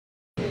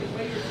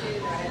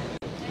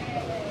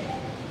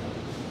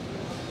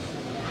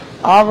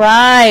All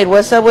right,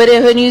 what's up with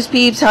it, Hood News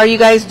peeps? How are you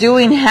guys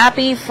doing?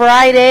 Happy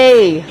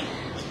Friday.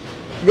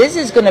 This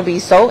is going to be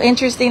so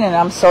interesting, and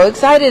I'm so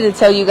excited to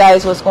tell you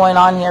guys what's going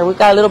on here. We've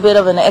got a little bit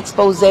of an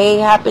expose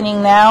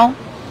happening now.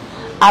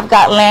 I've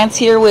got Lance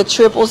here with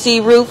Triple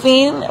C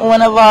Roofing,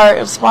 one of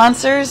our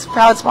sponsors,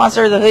 proud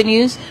sponsor of the Hood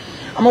News.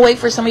 I'm going to wait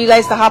for some of you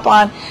guys to hop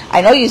on.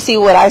 I know you see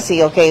what I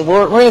see, okay?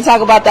 We're going to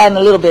talk about that in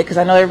a little bit because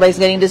I know everybody's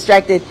getting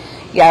distracted.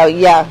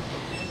 Yeah.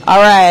 All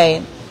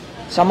right.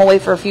 So I'm going to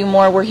wait for a few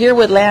more. We're here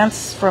with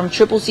Lance from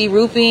Triple C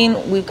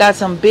Roofing. We've got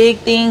some big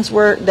things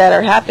that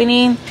are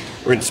happening.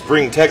 We're in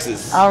Spring,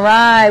 Texas. All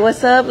right.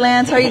 What's up,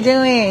 Lance? How are you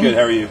doing? Good.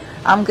 How are you?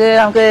 I'm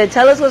good.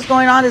 Tell us what's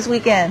going on this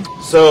weekend.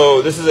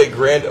 So this is a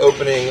grand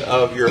opening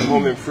of your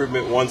home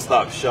improvement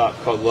one-stop shop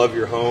called Love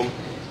Your Home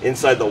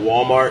inside the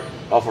Walmart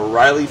off of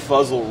Riley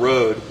Fuzzel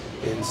Rd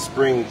in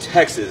Spring,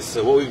 Texas.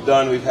 So what we've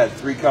done, we've had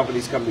 3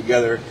 companies come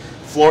together.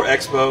 Floor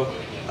Expo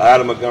out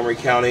of Montgomery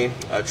County,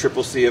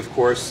 Triple C, of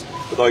course,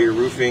 with all your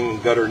roofing,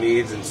 gutter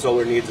needs, and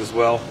solar needs as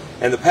well.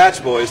 And the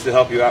Patch Boys to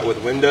help you out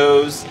with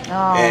windows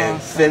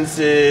and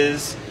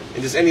fences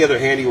and just any other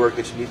handiwork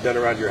that you need done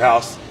around your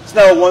house. It's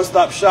now a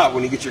one-stop shop.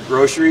 When you get your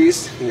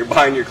groceries and you're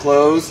buying your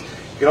clothes,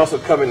 you can also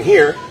come in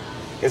here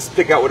and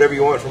pick out whatever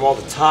you want, from all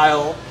the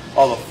tile,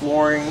 all the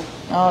flooring,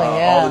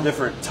 all the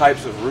different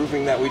types of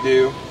roofing that we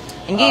do.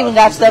 And you even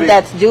got stuff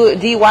that's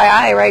DIY,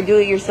 right? Do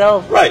it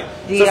yourself. Right.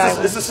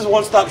 So this is a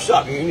one-stop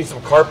shop. You need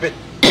some carpet,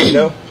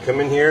 come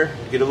in here,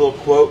 get a little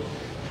quote.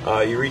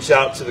 You reach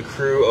out to the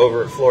crew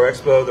over at Floor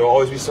Expo. There'll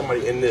always be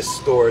somebody in this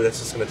store that's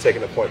just going to take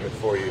an appointment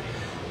for you.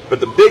 But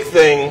the big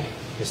thing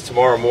is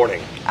tomorrow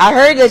morning. I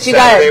heard that you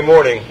Saturday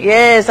morning.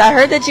 Yes, I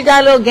heard that you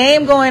got a little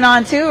game going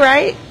on too,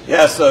 right?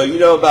 Yeah, so you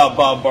know about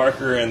Bob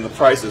Barker and The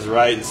Price is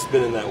Right and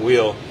spinning that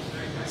wheel.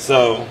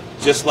 So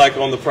just like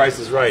on The Price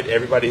is Right,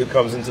 everybody who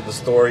comes into the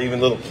store, even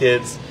little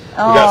kids, we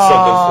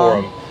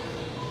got something for them.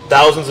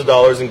 Thousands of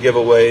dollars in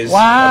giveaways. Wow.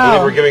 I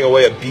believe we're giving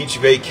away a beach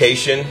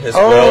vacation as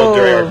well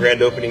during our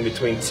grand opening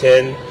between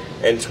 10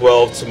 and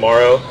 12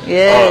 tomorrow.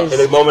 Yes. In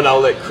a moment,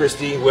 I'll let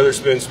Christy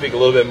Witherspoon speak a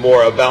little bit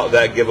more about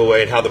that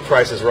giveaway and how the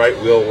Price is Right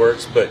wheel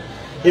works. But,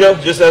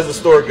 just as the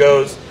store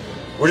goes,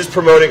 we're just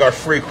promoting our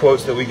free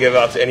quotes that we give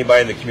out to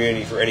anybody in the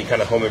community for any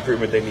kind of home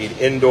improvement they need,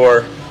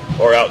 indoor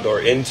or outdoor,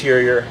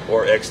 interior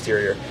or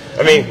exterior.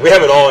 I mean, we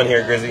have it all in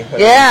here, Grizzy.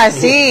 Yeah, I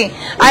see.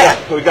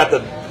 We got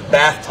the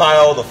bath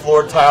tile, the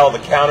floor tile, the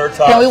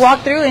countertop. Can we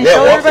walk through and walk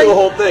show everybody? Through the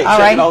whole thing.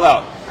 Check it all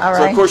out. All right.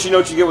 So, of course, you know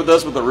what you get with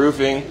us with the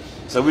roofing.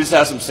 So we just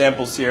have some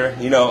samples here.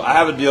 I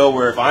have a deal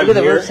where if I'm here...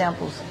 Look at the roof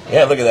samples.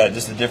 Yeah, look at that.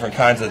 Just the different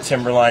kinds of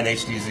Timberline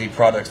HDZ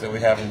products that we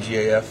have in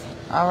GAF.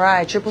 All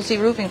right. Triple C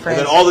Roofing, friends.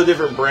 And then all the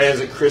different brands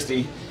that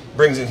Christy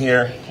brings in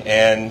here.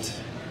 And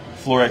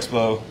Floor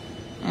Expo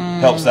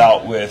helps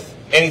out with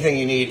anything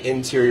you need.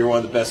 Interior, one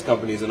of the best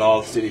companies in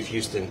all the city of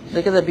Houston.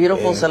 Look at the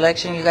beautiful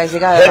selection. You guys,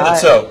 got head to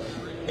toe.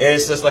 And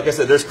it's just, like I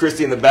said, there's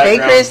Christy in the background.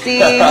 Hey, Christy.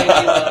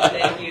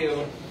 Thank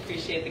you.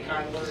 Appreciate the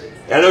kind words.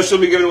 I know she'll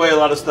be giving away a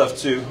lot of stuff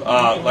too.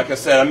 Like I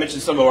said, I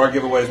mentioned some of our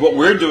giveaways. What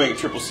we're doing at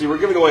Triple C, we're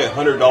giving away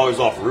 $100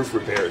 off roof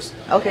repairs.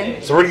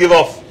 Okay. So we're going to give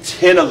off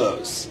 10 of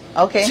those.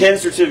 Okay. 10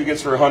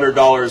 certificates for $100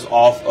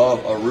 off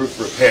of a roof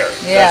repair.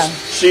 Yeah.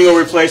 That's shingle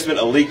replacement,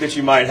 a leak that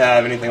you might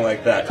have, anything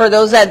like that. For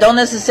those that don't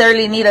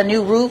necessarily need a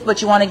new roof,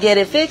 but you want to get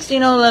it fixed, a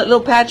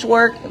little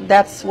patchwork,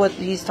 that's what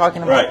he's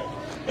talking about. Right.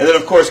 And then,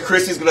 of course,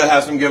 Christy's going to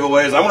have some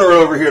giveaways. I'm going to run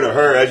over here to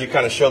her as you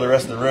kind of show the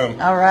rest of the room.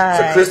 All right.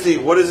 So, Christy,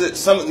 what is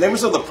it? Name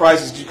us some of the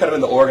prizes. You've kind of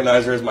been the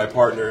organizer as my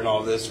partner and all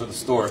of this for the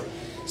store.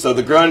 So,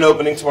 the grand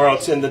opening tomorrow,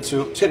 10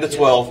 to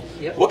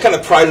 12. Yep. What kind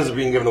of prizes are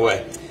being given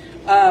away?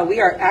 We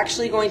are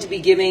actually going to be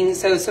giving,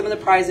 so some of the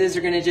prizes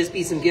are going to just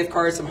be some gift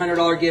cards, some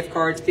 $100 gift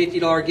cards,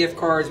 $50 gift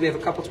cards. We have a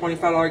couple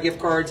 $25 gift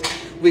cards.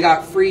 We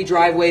got free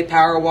driveway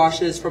power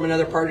washes from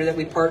another partner that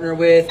we partner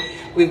with.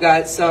 We've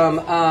got some,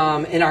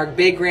 in our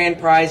big grand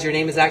prize, your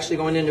name is actually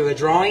going into a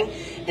drawing.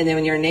 And then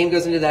when your name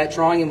goes into that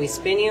drawing and we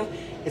spin you,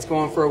 it's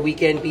going for a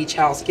weekend beach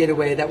house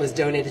getaway that was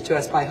donated to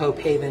us by Hope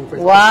Haven.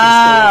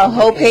 Wow,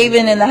 Hope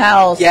Haven in the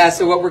house. Yeah,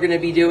 so what we're going to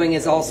be doing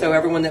is also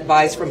everyone that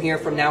buys from here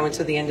from now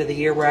until the end of the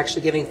year, we're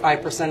actually giving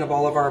 5% of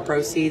all of our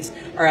proceeds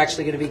are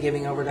actually going to be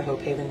giving over to Hope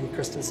Haven and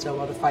Kristen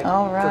Stillwell to fight for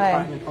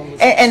crime and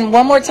homelessness. And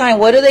one more time,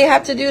 what do they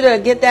have to do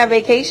to get that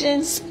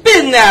vacation?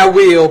 Spin that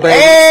wheel, baby.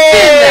 Hey,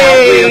 spin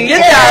that wheel.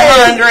 Get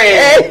that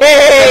 100.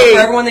 Hey. So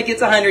for everyone that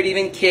gets 100,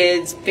 even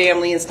kids,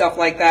 family, and stuff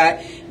like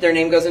that, their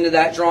name goes into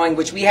that drawing,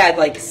 which we had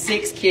like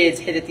 6 kids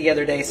hit it the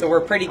other day, so we're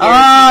pretty good.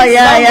 Oh,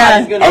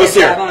 yeah. I was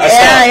here. I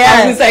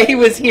was going to say he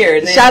was here.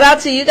 Then, shout out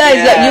to you guys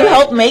that you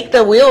helped make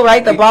the wheel,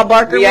 right? The Bob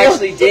Barker wheel. We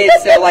actually did.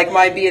 So like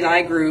my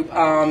B&I group,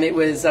 it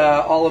was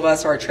all of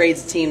us, our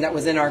trades team that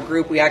was in our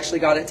group. We actually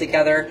got it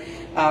together.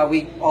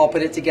 We all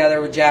put it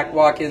together with Jack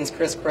Watkins,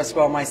 Chris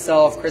Criswell,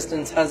 myself,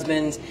 Kristen's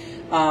husband.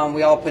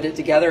 We all put it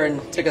together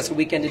and took us a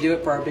weekend to do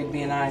it for our big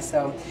B&I.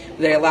 So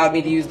they allowed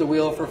me to use the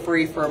wheel for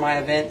free for my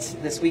event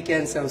this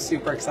weekend. So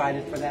super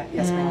excited for that.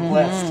 Yes, ma'am.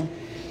 Blessed.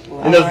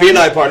 And those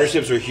BNI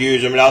partnerships are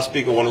huge. I mean, I'll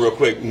speak of one real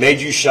quick.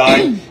 Made You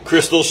Shine.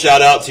 Crystal,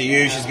 shout out to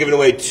you. She's giving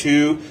away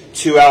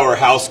 2-hour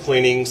house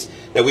cleanings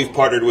that we've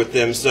partnered with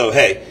them. So,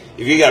 hey,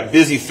 if you got a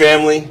busy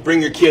family,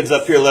 bring your kids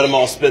up here, let them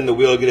all spin the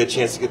wheel, get a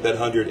chance to get that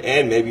 100,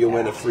 and maybe you'll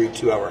win a free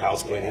 2-hour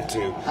house cleaning,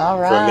 too,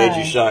 for Made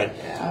You Shine.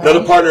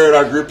 Another partner in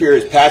our group here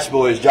is Patch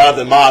Boys,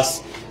 Jonathan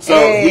Moss.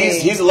 So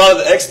he's a lot of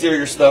the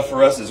exterior stuff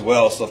for us as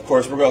well. So, of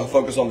course, we're going to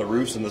focus on the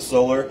roofs and the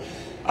solar.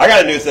 I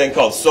got a new thing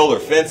called solar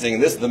fencing,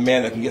 and this is the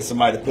man that can get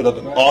somebody to put up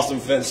an awesome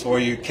fence for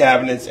you,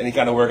 cabinets, any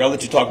kind of work. I'll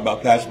let you talk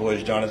about Patch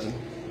Boys, Jonathan.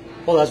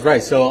 Well, that's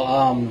right.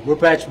 So we're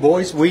Patch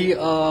Boys. We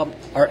are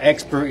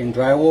expert in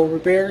drywall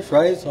repairs,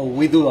 right? So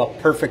we do a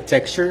perfect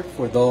texture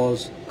for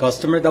those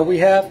customers that we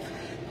have.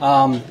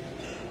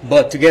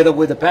 But together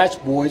with the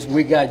Patch Boys,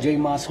 we got J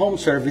Moss Home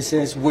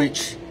Services,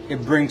 which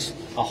it brings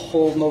a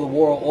whole nother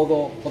world, all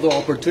the other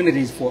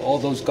opportunities for all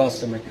those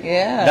customers.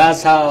 Yeah.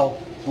 That's how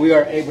we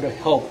are able to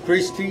help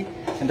Christy,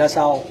 and that's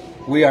how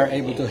we are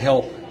able to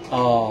help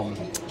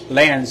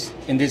Lance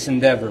in this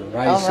endeavor,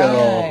 right?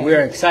 So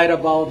we're excited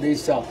about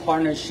this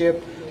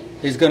partnership.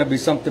 It's going to be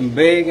something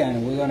big,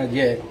 and we're going to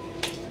get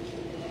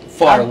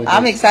far with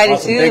I'm this. excited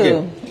Awesome.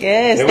 too.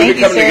 Yes, And thank we've you,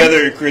 been coming sir.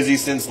 together, Grizzy,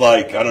 since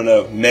like, I don't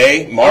know,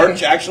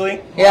 March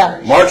actually?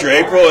 Yeah. March or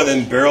April, and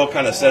then Beryl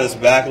kind of set us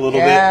back a little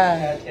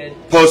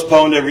bit.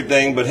 Postponed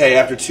everything, but hey,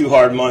 after 2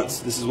 hard months,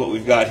 this is what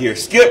we've got here.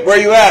 Skip, where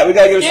you at? We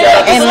got to give a shout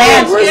out to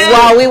And Skip. Lance,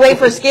 while we wait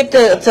for Skip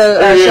to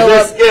show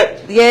up.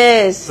 Skip.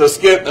 Yes. So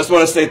Skip, I just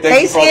want to say thank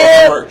Hey, you for all the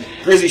Skip. hard work.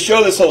 Grizzy,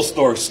 show this whole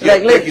store.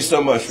 Skip, Look, thank you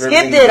so much for Skip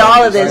everything did you've done.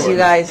 all of this, you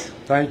guys.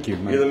 Thank you,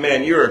 man. You're the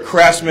man. You're a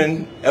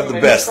craftsman of the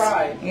best.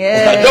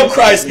 Yeah. Don't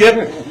cry, Skip.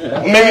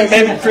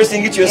 Maybe Christy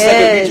can get you a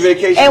second beach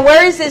vacation. And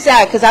where is this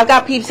at? Because I've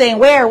got peeps saying,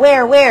 where?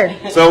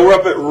 So we're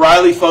up at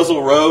Riley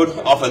Fuzzel Road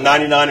off of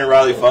 99 in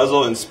Riley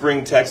Fuzzel in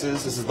Spring,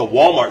 Texas. This is the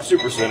Walmart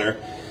Supercenter.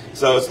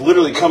 So it's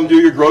literally come do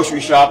your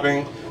grocery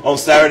shopping on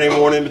Saturday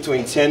morning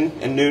between 10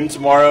 and noon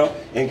tomorrow,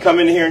 and come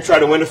in here and try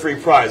to win a free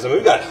prize. I mean,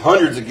 we've got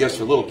hundreds of gifts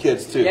for little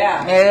kids, too.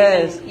 Yeah.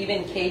 Yes.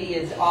 Even Katie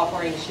is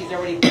offering, she's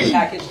already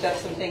packaged up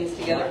some things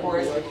together for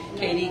us.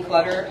 Katie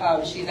Clutter,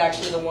 she's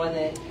actually the one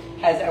that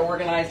has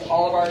organized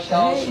all of our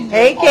shelves. She's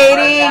Hey, doing all of our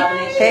Katie.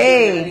 cabinets. She's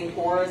Hey. doing everything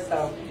for us,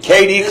 so.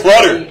 Katie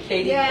Clutter.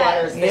 Katie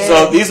Clutter.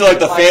 So these are like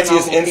the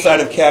fanciest inside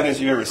of cabinets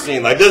you've ever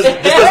seen. Like this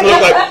doesn't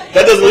look like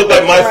that doesn't look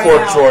like my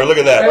fork drawer. Look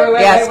at that.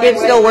 Yeah,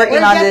 Skip's still working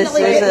We're on this.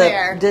 definitely There's getting a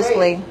there.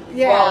 display.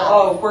 Yeah.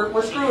 Well,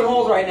 we're screwing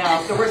holes right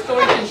now, so we're still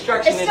in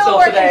construction It's until still a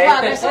work in today.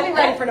 progress. We'll be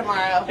ready for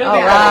tomorrow.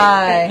 All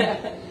right.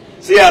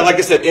 So yeah, like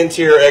I said,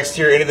 interior,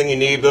 exterior, anything you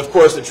need. But of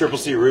course, the Triple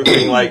C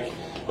Roofing, like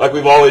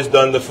we've always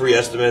done, the free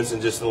estimates,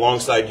 and just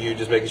alongside you,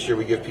 just making sure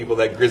we give people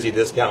that Grizzy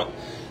discount.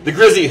 The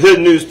Grizzy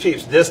Hood News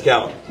Peeps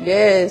discount.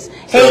 Yes.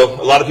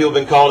 So a lot of people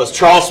have been calling us.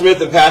 Charles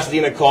Smith in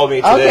Pasadena called me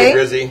today, Okay.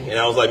 Grizzy, and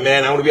I was like,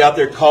 man, I'm going to be out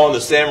there calling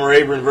the Sam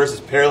Rayburn versus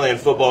Pearland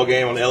football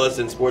game on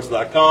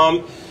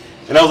lsnsports.com.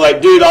 And I was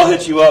like, dude, I'll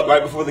hit you up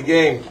right before the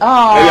game.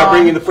 Aw. Maybe I'll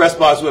bring you the press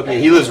box with me.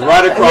 He lives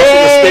right across from the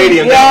Yes,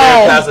 stadium down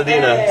there in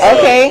Pasadena. So,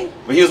 Okay.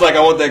 But he was like, I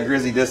want that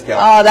Grizzy discount.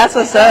 Oh, that's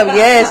what's up.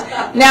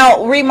 Yes. Now,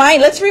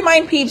 let's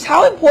remind peeps,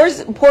 how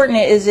important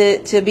is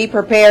it to be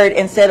prepared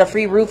and set a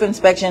free roof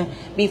inspection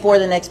before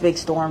the next big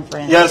storm,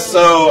 friends? Yes,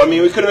 so, I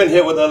mean, we could have been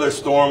hit with another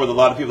storm with a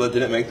lot of people that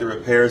didn't make the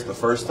repairs the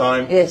first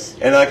time. Yes.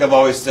 And like I've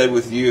always said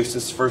with you,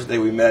 since the first day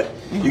we met,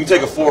 you can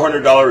take a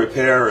 $400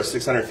 repair or a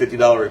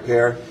 $650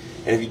 repair,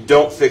 and if you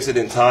don't fix it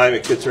in time,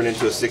 it could turn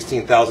into a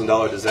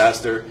 $16,000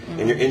 disaster,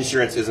 and your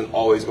insurance isn't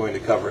always going to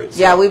cover it. So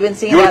Yeah, we've been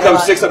seeing you want that to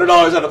a come lot.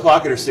 $600 out of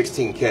pocket or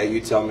 $16K? You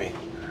tell me.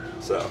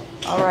 So.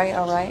 All right.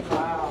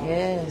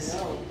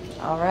 Yes.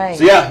 All right.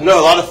 So yeah, no,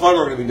 a lot of fun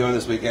we're going to be doing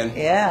this weekend.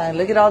 Yeah,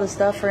 look at all the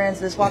stuff, friends.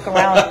 Let's walk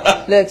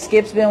around. Look,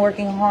 Skip's been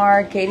working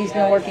hard. Katie's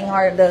been working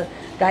hard. The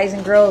guys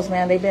and girls,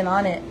 man, they've been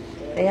on it.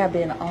 They have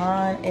been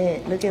on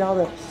it. Look at all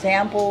the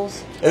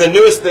samples. And the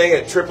newest thing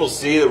at Triple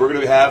C that we're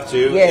going to have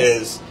too Yes.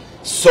 is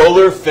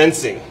solar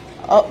fencing.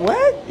 Oh,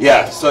 what?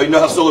 Yeah, so you know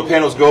how solar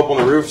panels go up on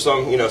the roof?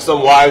 Some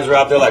wives are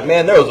out there like,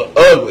 man, those are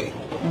ugly.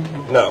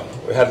 No,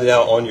 we have it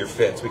now on your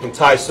fence. We can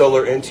tie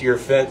solar into your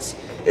fence.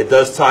 It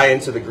does tie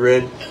into the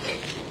grid.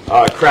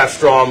 Kraft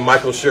Strom,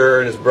 Michael Schur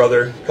and his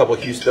brother, a couple of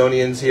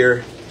Houstonians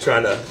here,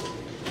 trying to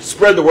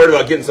spread the word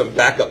about getting some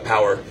backup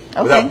power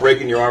without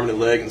breaking your arm and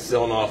leg and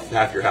selling off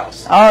half your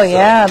house. Oh,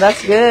 yeah,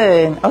 that's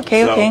good.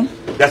 Okay.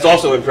 That's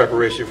also in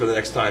preparation for the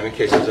next time in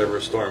case there's ever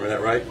a storm. Isn't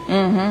that right?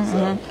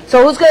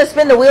 So who's going to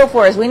spin the wheel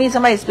for us? We need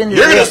somebody to spin the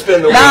wheel. You're going to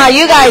spin the wheel. Nah,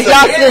 you guys,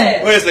 y'all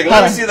spin. Wait a second.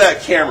 Let me see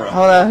that camera.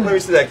 Hold on. Let me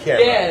see that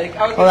camera. Yeah,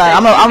 Hold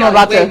on, I'm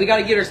about to. We got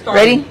to get her started.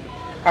 Ready?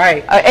 All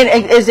right.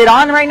 And is it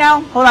on right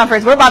now? Hold on,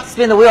 friends. We're about to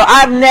spin the wheel.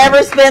 I've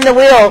never spun the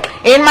wheel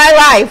in my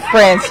life,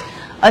 friends,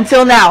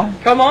 until now.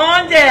 Come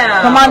on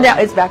down. Come on down.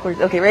 It's backwards.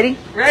 Okay, ready?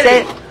 Ready?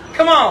 Set.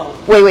 Come on.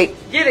 Wait.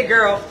 Get it,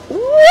 girl.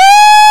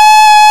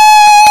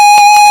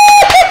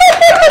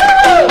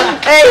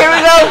 Hey, here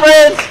we go,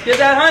 friends. Get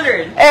that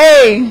 100.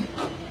 Hey.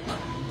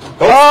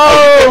 Oh,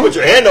 you can't put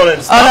your hand on it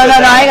and stop no,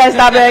 I ain't gotta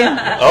stop it.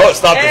 Oh, it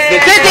stopped at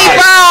 55.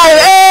 55!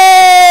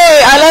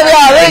 Hey! I love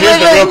y'all. Here's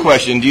the real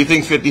question. Do you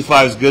think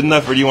 55 is good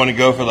enough, or do you want to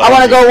go for the 100? I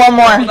want to go one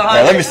more. All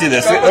right, let me see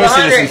this. Let me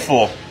see this in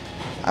full.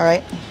 All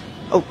right.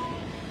 Oh.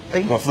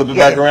 You want to flip it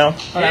back around?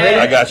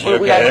 I got you.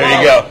 Okay,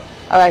 there you go.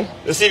 All right.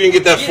 Let's see if you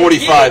can get that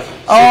 45.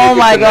 Oh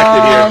my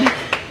God.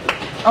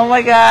 Oh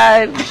my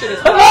God.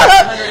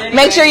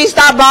 Make sure you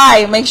stop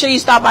by. Make sure you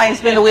stop by and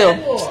spin the wheel.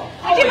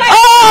 Oh!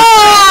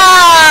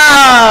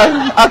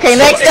 Okay,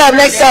 next up.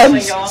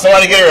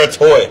 Somebody get her a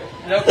toy.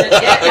 A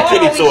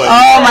kitty toy.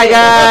 Oh my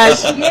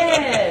gosh.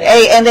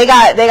 Hey, and they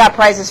got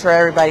prizes for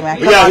everybody, man.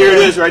 Yeah, here it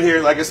is right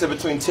here. Like I said,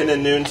 between 10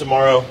 and noon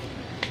tomorrow.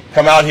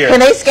 Come out here. Can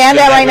they scan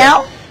that right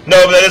now?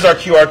 No, but that is our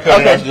QR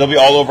code. Okay. It'll be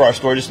all over our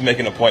store just to make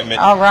an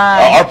appointment. All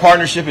right. Our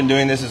partnership in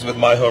doing this is with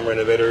My Home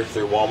Renovator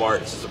through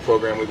Walmart. This is a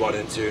program we bought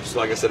into. So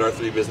like I said, our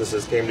three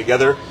businesses came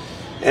together.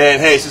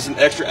 And hey, it's just an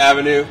extra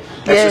avenue,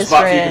 extra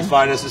spot for you can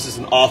find us. This is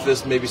an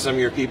office. Maybe some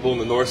of your people in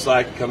the north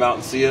side can come out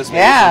and see us.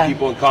 Maybe some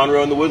people in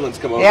Conroe and the Woodlands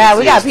come over. Yeah,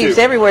 we got peeps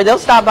everywhere. They'll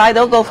stop by.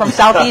 They'll go from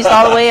southeast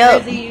all the way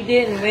up. You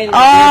didn't. If you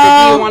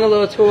want a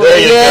little tour,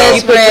 yes,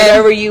 you put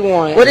whatever you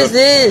want. What is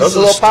this? Those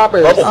little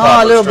poppers.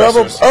 Oh, little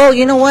bubble. Oh,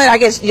 you know what? I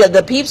guess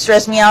the peeps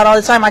stress me out all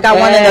the time. I got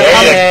one in the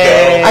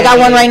comments. I got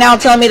one right now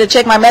telling me to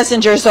check my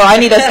messenger, so I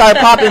need to start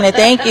popping it.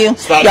 Thank you.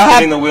 Stop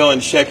spinning the wheel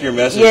and check your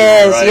messenger.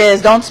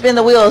 Yes. Don't spin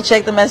the wheel.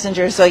 Check the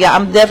messenger. So yeah,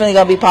 I'm definitely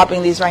gonna be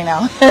popping these right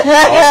now. Awesome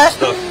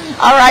stuff.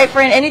 All right,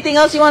 friend. Anything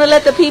else you want to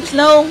let the peeps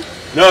know?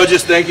 No,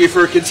 just thank you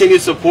for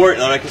continued support.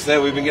 And like I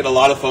said, we've been getting a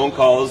lot of phone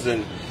calls,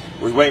 and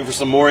we're waiting for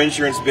some more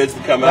insurance bids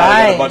to come out. We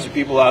got a bunch of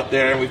people out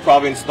there, and we've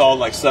probably installed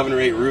like 7 or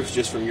 8 roofs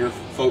just from your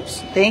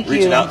folks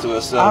reaching out to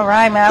us. So all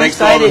right, man. I'm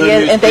excited.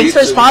 And thanks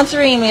for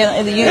sponsoring me.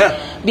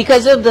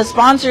 Because of the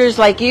sponsors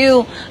like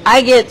you,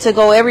 I get to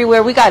go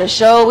everywhere. We got a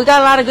show. We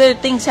got a lot of good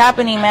things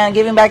happening, man,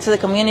 giving back to the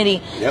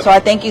community. So I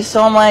thank you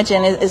so much,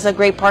 and it's a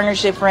great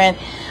partnership, friend.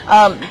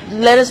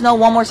 Let us know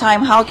one more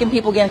time, how can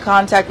people get in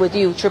contact with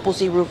you, Triple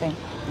C Roofing?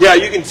 Yeah,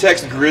 you can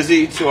text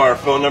Grizzy to our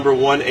phone number,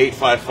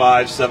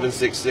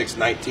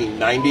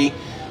 1-855-766-1990.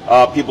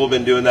 People have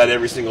been doing that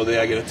every single day.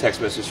 I get a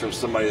text message from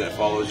somebody that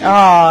follows you.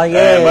 Oh,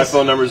 yes. And my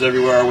phone number is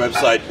everywhere. Our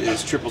website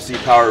is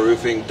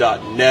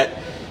triplecpowerroofing.net.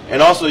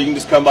 And also, you can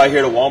just come by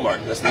here to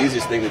Walmart. That's the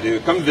easiest thing to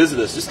do. Come visit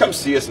us. Just come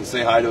see us and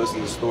say hi to us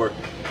in the store.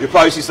 You'll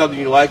probably see something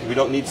you like. If you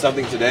don't need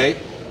something today,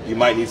 you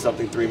might need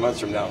something 3 months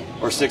from now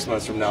or 6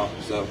 months from now.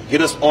 So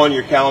get us on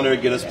your calendar,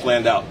 get us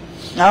planned out.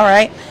 All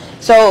right.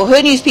 So,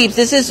 Hood News peeps,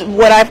 this is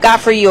what I've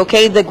got for you,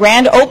 okay? The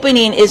grand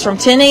opening is from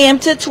 10 a.m.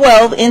 to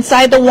 12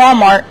 inside the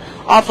Walmart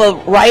off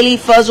of Riley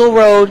Fuzzel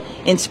Road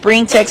in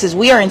Spring, Texas.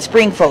 We are in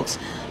Spring, folks.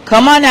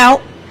 Come on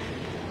out,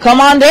 come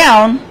on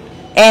down,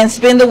 and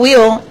spin the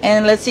wheel,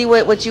 and let's see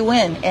what you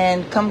win.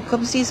 And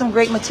come see some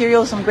great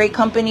materials, some great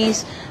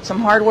companies,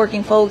 some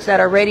hardworking folks that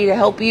are ready to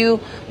help you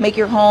make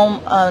your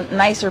home a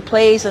nicer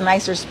place, a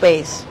nicer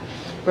space.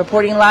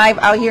 Reporting live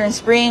out here in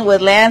Spring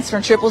with Lance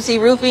from Triple C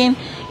Roofing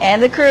and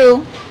the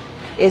crew.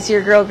 It's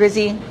your girl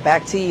Grizzy.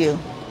 Back to you.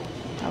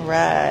 All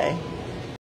right.